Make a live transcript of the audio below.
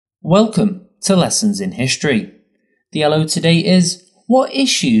Welcome to Lessons in History. The LO today is, what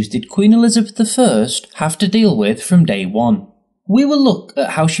issues did Queen Elizabeth I have to deal with from day one? We will look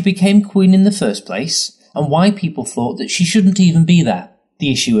at how she became Queen in the first place, and why people thought that she shouldn't even be there.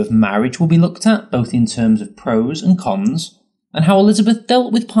 The issue of marriage will be looked at, both in terms of pros and cons, and how Elizabeth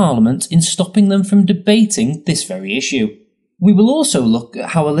dealt with Parliament in stopping them from debating this very issue. We will also look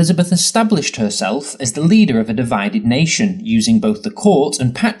at how Elizabeth established herself as the leader of a divided nation, using both the court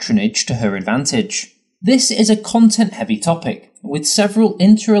and patronage to her advantage. This is a content-heavy topic, with several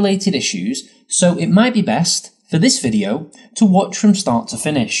interrelated issues, so it might be best, for this video, to watch from start to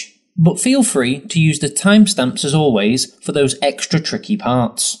finish. But feel free to use the timestamps as always for those extra tricky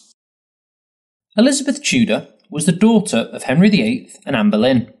parts. Elizabeth Tudor was the daughter of Henry VIII and Anne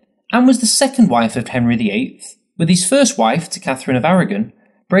Boleyn, and was the second wife of Henry VIII, with his first wife, to Catherine of Aragon,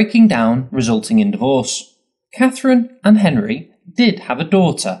 breaking down, resulting in divorce. Catherine and Henry did have a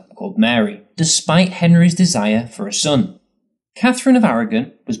daughter called Mary, despite Henry's desire for a son. Catherine of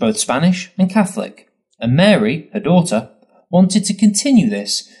Aragon was both Spanish and Catholic, and Mary, her daughter, wanted to continue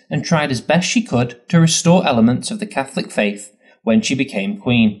this and tried as best she could to restore elements of the Catholic faith when she became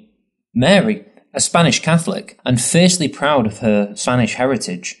queen. Mary, a Spanish Catholic and fiercely proud of her Spanish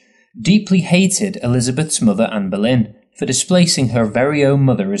heritage, deeply hated Elizabeth's mother Anne Boleyn for displacing her very own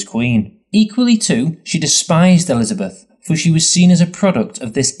mother as queen. Equally too, she despised Elizabeth, for she was seen as a product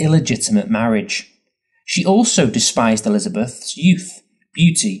of this illegitimate marriage. She also despised Elizabeth's youth,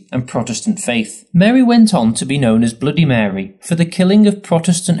 beauty and Protestant faith. Mary went on to be known as Bloody Mary for the killing of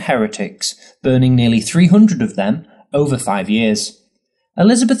Protestant heretics, burning nearly 300 of them over 5 years.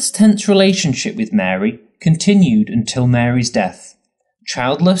 Elizabeth's tense relationship with Mary continued until Mary's death.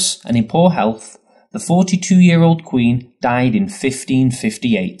 Childless and in poor health, the 42-year-old queen died in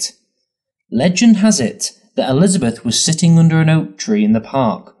 1558. Legend has it that Elizabeth was sitting under an oak tree in the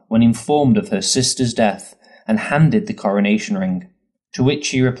park when informed of her sister's death and handed the coronation ring, to which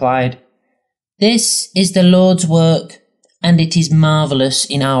she replied, "This is the Lord's work, and it is marvellous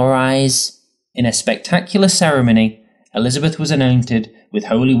in our eyes." In a spectacular ceremony, Elizabeth was anointed with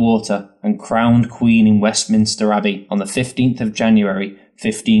holy water and crowned queen in Westminster Abbey on the 15th of January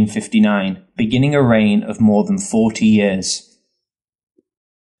 1559, beginning a reign of more than 40 years.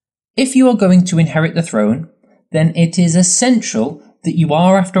 If you are going to inherit the throne, then it is essential that you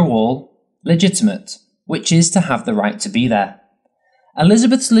are, after all, legitimate, which is to have the right to be there.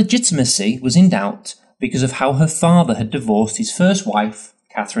 Elizabeth's legitimacy was in doubt because of how her father had divorced his first wife,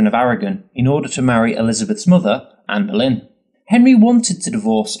 Catherine of Aragon, in order to marry Elizabeth's mother, Anne Boleyn. Henry wanted to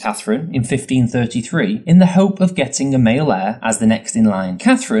divorce Catherine in 1533 in the hope of getting a male heir as the next in line.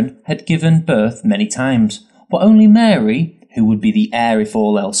 Catherine had given birth many times, but only Mary, who would be the heir if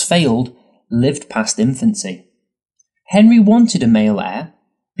all else failed, lived past infancy. Henry wanted a male heir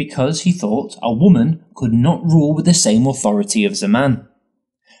because he thought a woman could not rule with the same authority as a man.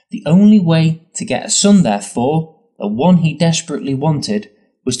 The only way to get a son, therefore, the one he desperately wanted,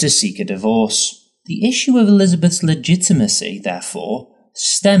 was to seek a divorce. The issue of Elizabeth's legitimacy, therefore,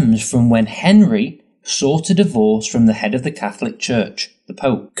 stems from when Henry sought a divorce from the head of the Catholic Church, the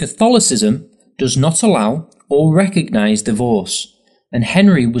Pope. Catholicism does not allow or recognise divorce, and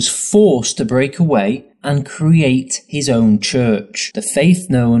Henry was forced to break away and create his own church, the faith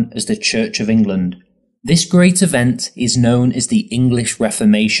known as the Church of England. This great event is known as the English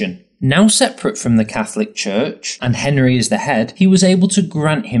Reformation. Now separate from the Catholic Church, and Henry as the head, he was able to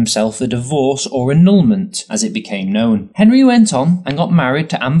grant himself a divorce or annulment, as it became known. Henry went on and got married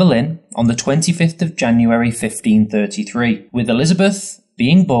to Anne Boleyn on the 25th of January 1533, with Elizabeth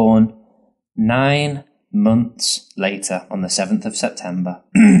being born 9 months later on the 7th of September.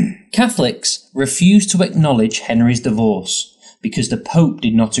 Catholics refused to acknowledge Henry's divorce because the Pope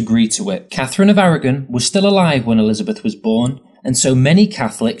did not agree to it. Catherine of Aragon was still alive when Elizabeth was born, and so many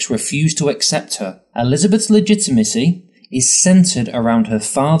Catholics refused to accept her. Elizabeth's legitimacy is centred around her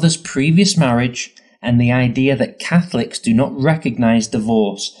father's previous marriage and the idea that Catholics do not recognise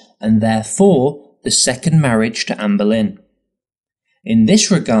divorce, and therefore the second marriage to Anne Boleyn. In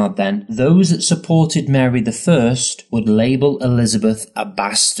this regard then, those that supported Mary I would label Elizabeth a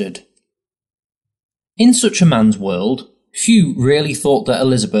bastard. In such a man's world, few really thought that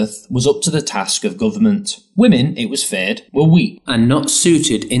Elizabeth was up to the task of government. Women, it was feared, were weak and not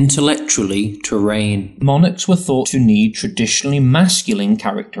suited intellectually to reign. Monarchs were thought to need traditionally masculine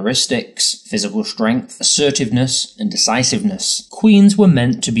characteristics, physical strength, assertiveness and decisiveness. Queens were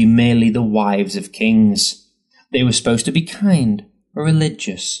meant to be merely the wives of kings. They were supposed to be kind,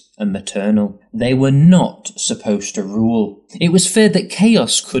 religious and maternal. They were not supposed to rule. It was feared that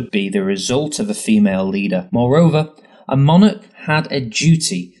chaos could be the result of a female leader. Moreover, A monarch had a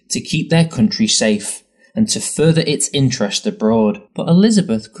duty to keep their country safe and to further its interest abroad, but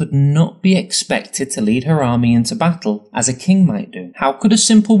Elizabeth could not be expected to lead her army into battle as a king might do. How could a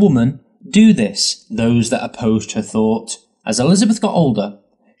simple woman do this? Those that opposed her thought. As Elizabeth got older,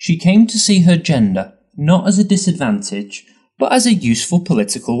 she came to see her gender not as a disadvantage, but as a useful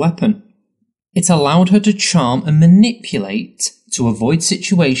political weapon. It allowed her to charm and manipulate to avoid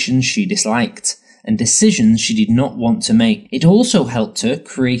situations she disliked and decisions she did not want to make. It also helped her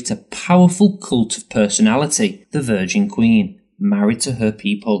create a powerful cult of personality, the Virgin Queen, married to her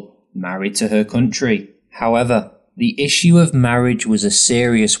people, married to her country. However, the issue of marriage was a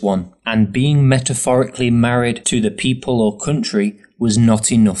serious one, and being metaphorically married to the people or country was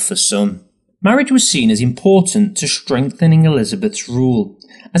not enough for some. Marriage was seen as important to strengthening Elizabeth's rule,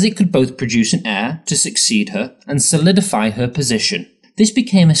 as it could both produce an heir to succeed her and solidify her position. This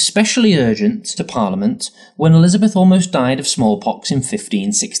became especially urgent to Parliament when Elizabeth almost died of smallpox in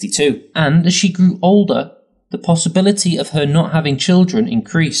 1562, and as she grew older, the possibility of her not having children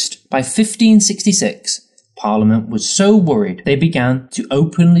increased. By 1566, Parliament was so worried they began to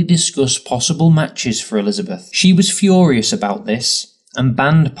openly discuss possible matches for Elizabeth. She was furious about this and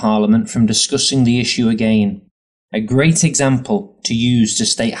banned Parliament from discussing the issue again. A great example to use to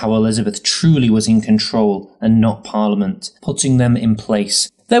state how Elizabeth truly was in control and not Parliament, putting them in place.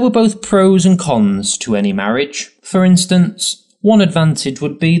 There were both pros and cons to any marriage. For instance, one advantage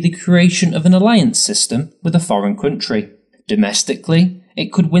would be the creation of an alliance system with a foreign country. Domestically,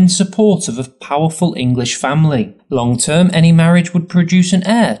 it could win support of a powerful English family. Long term, any marriage would produce an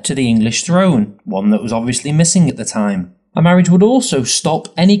heir to the English throne, one that was obviously missing at the time. A marriage would also stop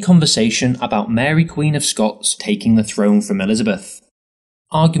any conversation about Mary Queen of Scots taking the throne from Elizabeth.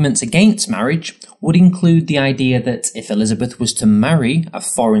 Arguments against marriage would include the idea that if Elizabeth was to marry a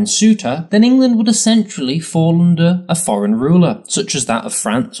foreign suitor, then England would essentially fall under a foreign ruler, such as that of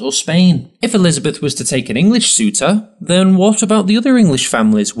France or Spain. If Elizabeth was to take an English suitor, then what about the other English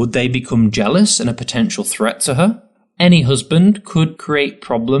families? Would they become jealous and a potential threat to her? Any husband could create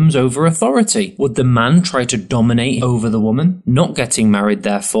problems over authority. Would the man try to dominate over the woman? Not getting married,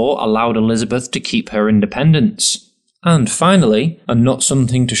 therefore, allowed Elizabeth to keep her independence. And finally, and not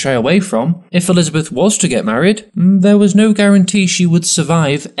something to shy away from, if Elizabeth was to get married, there was no guarantee she would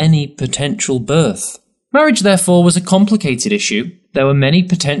survive any potential birth. Marriage, therefore, was a complicated issue. There were many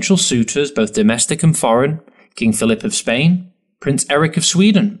potential suitors, both domestic and foreign: King Philip of Spain, Prince Eric of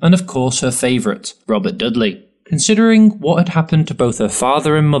Sweden, and of course her favourite, Robert Dudley. Considering what had happened to both her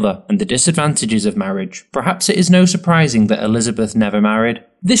father and mother and the disadvantages of marriage, perhaps it is no surprising that Elizabeth never married.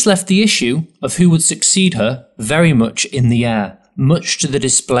 This left the issue of who would succeed her very much in the air, much to the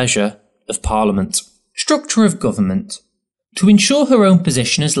displeasure of Parliament. Structure of government. To ensure her own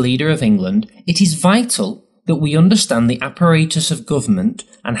position as leader of England, it is vital that we understand the apparatus of government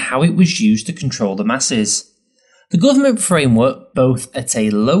and how it was used to control the masses. The government framework, both at a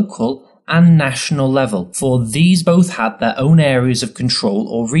local and national level, for these both had their own areas of control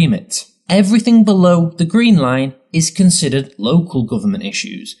or remit. Everything below the green line is considered local government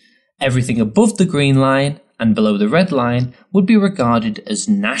issues. Everything above the green line and below the red line would be regarded as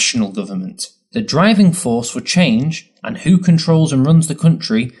national government. The driving force for change and who controls and runs the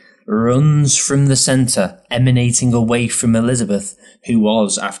country runs from the centre, emanating away from Elizabeth, who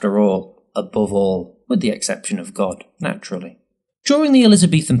was, after all, above all, with the exception of God, naturally. During the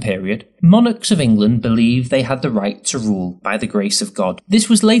Elizabethan period, monarchs of England believed they had the right to rule by the grace of God. This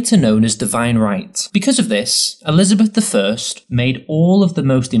was later known as divine right. Because of this, Elizabeth I made all of the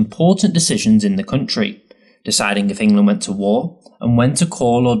most important decisions in the country, deciding if England went to war and when to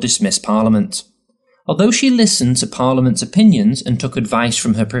call or dismiss Parliament. Although she listened to Parliament's opinions and took advice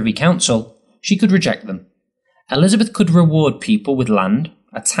from her Privy Council, she could reject them. Elizabeth could reward people with land,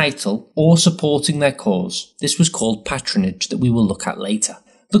 a title, or supporting their cause. This was called patronage, that we will look at later.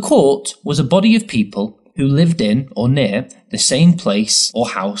 The court was a body of people who lived in or near the same place or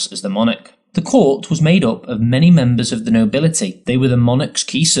house as the monarch. The court was made up of many members of the nobility. They were the monarch's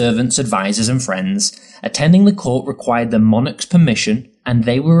key servants, advisors and friends. Attending the court required the monarch's permission, and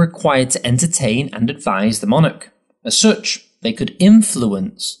they were required to entertain and advise the monarch. As such, they could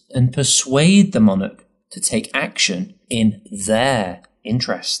influence and persuade the monarch to take action in their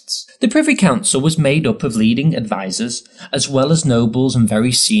interests. The Privy Council was made up of leading advisors, as well as nobles and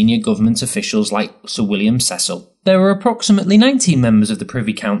very senior government officials like Sir William Cecil. There were approximately 19 members of the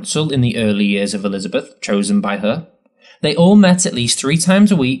Privy Council in the early years of Elizabeth, chosen by her. They all met at least 3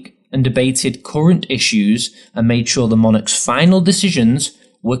 times a week and debated current issues and made sure the monarch's final decisions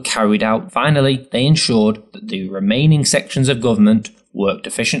were carried out. Finally, they ensured that the remaining sections of government worked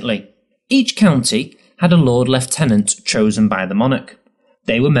efficiently. Each county had a Lord Lieutenant chosen by the monarch.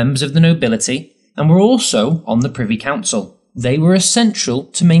 They were members of the nobility and were also on the Privy Council. They were essential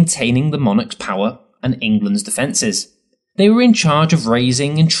to maintaining the monarch's power and England's defences. They were in charge of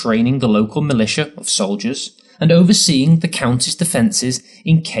raising and training the local militia of soldiers and overseeing the county's defences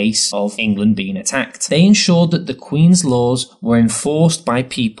in case of England being attacked. They ensured that the Queen's laws were enforced by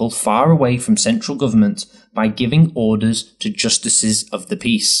people far away from central government by giving orders to justices of the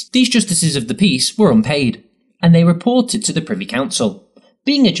peace. These justices of the peace were unpaid, and they reported to the Privy Council.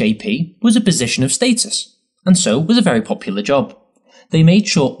 Being a JP was a position of status, and so was a very popular job. They made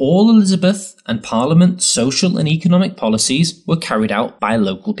sure all Elizabeth and Parliament's social and economic policies were carried out by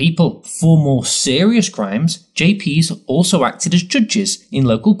local people. For more serious crimes, JPs also acted as judges in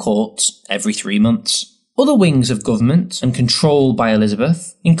local courts every 3 months. Other wings of government and control by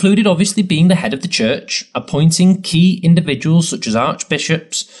Elizabeth included obviously being the head of the church, appointing key individuals such as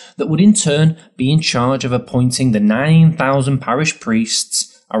archbishops that would in turn be in charge of appointing the 9,000 parish priests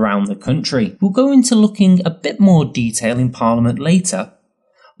around the country. We'll go into looking a bit more detail in Parliament later,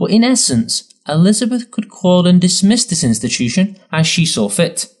 but in essence, Elizabeth could call and dismiss this institution as she saw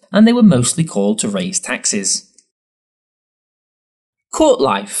fit, and they were mostly called to raise taxes. Court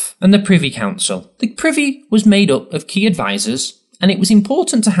life and the Privy Council. The Privy was made up of key advisors, and it was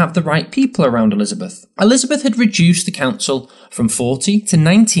important to have the right people around Elizabeth. Elizabeth had reduced the council from 40 to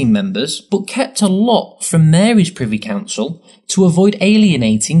 19 members, but kept a lot from Mary's Privy Council to avoid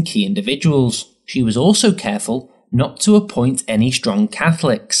alienating key individuals. She was also careful not to appoint any strong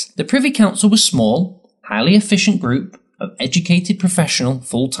Catholics. The Privy Council was small, highly efficient group of educated professional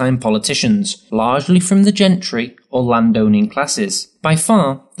full-time politicians, largely from the gentry or landowning classes. By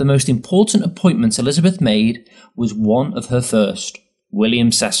far, the most important appointment Elizabeth made was one of her first,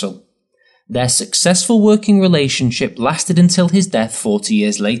 William Cecil. Their successful working relationship lasted until his death 40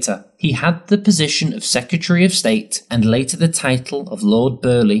 years later. He had the position of Secretary of State and later the title of Lord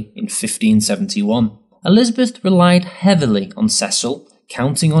Burleigh in 1571. Elizabeth relied heavily on Cecil,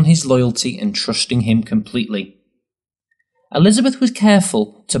 counting on his loyalty and trusting him completely. Elizabeth was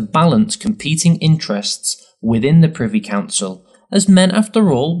careful to balance competing interests within the Privy Council, as men after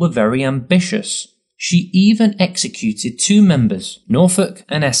all were very ambitious. She even executed 2 members, Norfolk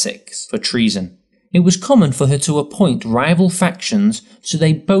and Essex, for treason. It was common for her to appoint rival factions so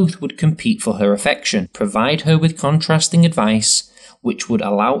they both would compete for her affection, provide her with contrasting advice, which would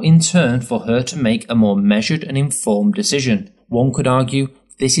allow in turn for her to make a more measured and informed decision. One could argue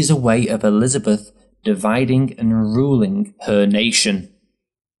this is a way of Elizabeth dividing and ruling her nation.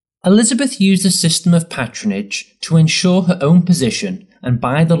 Elizabeth used a system of patronage to ensure her own position and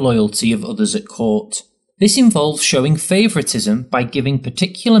buy the loyalty of others at court. This involved showing favouritism by giving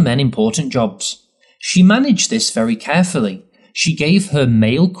particular men important jobs. She managed this very carefully. She gave her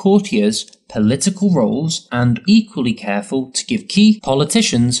male courtiers political roles and equally careful to give key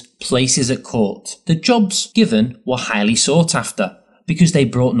politicians places at court. The jobs given were highly sought after because they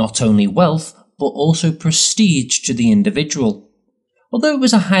brought not only wealth but also prestige to the individual. Although it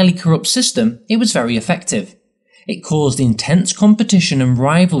was a highly corrupt system, it was very effective. It caused intense competition and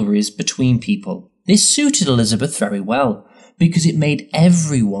rivalries between people. This suited Elizabeth very well, because it made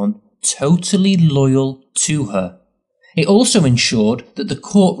everyone totally loyal to her. It also ensured that the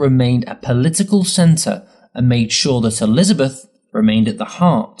court remained a political centre and made sure that Elizabeth remained at the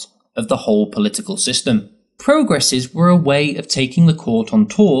heart of the whole political system. Progresses were a way of taking the court on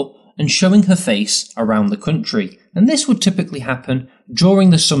tour and showing her face around the country, and this would typically happen during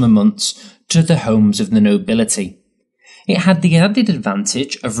the summer months to the homes of the nobility. It had the added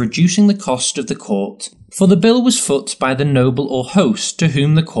advantage of reducing the cost of the court, for the bill was foot by the noble or host to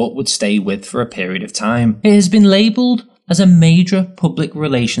whom the court would stay with for a period of time. It has been labelled as a major public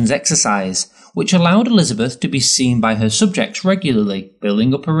relations exercise, which allowed Elizabeth to be seen by her subjects regularly,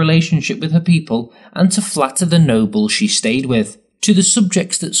 building up a relationship with her people and to flatter the nobles she stayed with. To the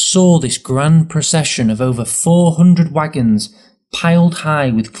subjects that saw this grand procession of over 400 wagons piled high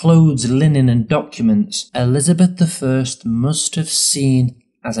with clothes, linen and documents, Elizabeth I must have seen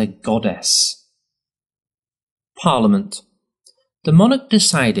as a goddess. Parliament. The monarch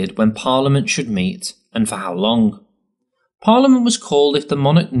decided when Parliament should meet and for how long. Parliament was called if the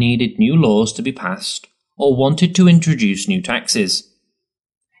monarch needed new laws to be passed or wanted to introduce new taxes.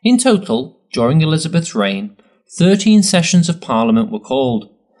 In total, during Elizabeth's reign, 13 sessions of Parliament were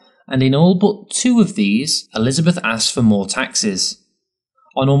called, and in all but 2 of these, Elizabeth asked for more taxes.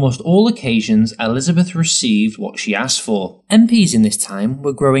 On almost all occasions, Elizabeth received what she asked for. MPs in this time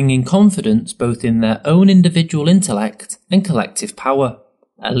were growing in confidence both in their own individual intellect and collective power.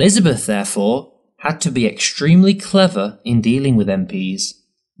 Elizabeth, therefore, had to be extremely clever in dealing with MPs.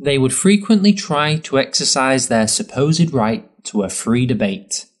 They would frequently try to exercise their supposed right to a free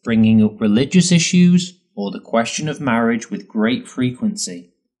debate, bringing up religious issues or the question of marriage with great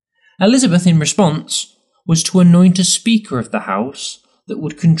frequency. Elizabeth, in response, was to anoint a Speaker of the House that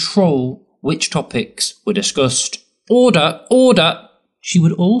would control which topics were discussed. Order! Order! She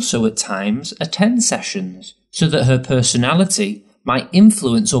would also at times attend sessions so that her personality might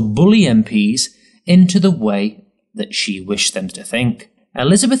influence or bully MPs into the way that she wished them to think.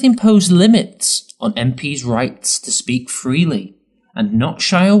 Elizabeth imposed limits on MPs' rights to speak freely and not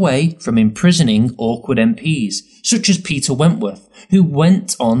shy away from imprisoning awkward MPs, such as Peter Wentworth, who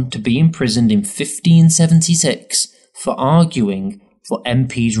went on to be imprisoned in 1576 for arguing for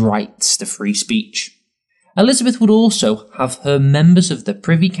MPs' rights to free speech. Elizabeth would also have her members of the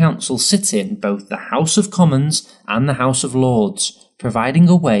Privy Council sit in both the House of Commons and the House of Lords, providing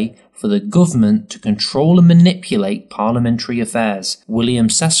a way for the government to control and manipulate parliamentary affairs. William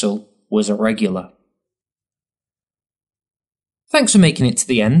Cecil was a regular. Thanks for making it to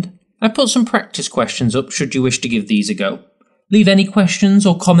the end. I put some practice questions up should you wish to give these a go. Leave any questions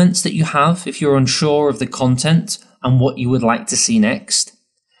or comments that you have if you're unsure of the content and what you would like to see next.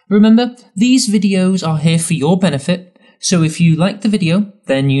 Remember, these videos are here for your benefit, so if you liked the video,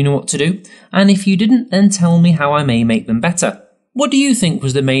 then you know what to do, and if you didn't, then tell me how I may make them better. What do you think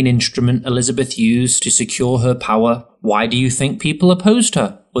was the main instrument Elizabeth used to secure her power? Why do you think people opposed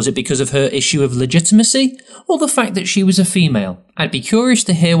her? Was it because of her issue of legitimacy, or the fact that she was a female? I'd be curious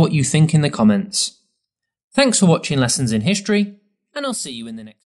to hear what you think in the comments. Thanks for watching Lessons in History, and I'll see you in the next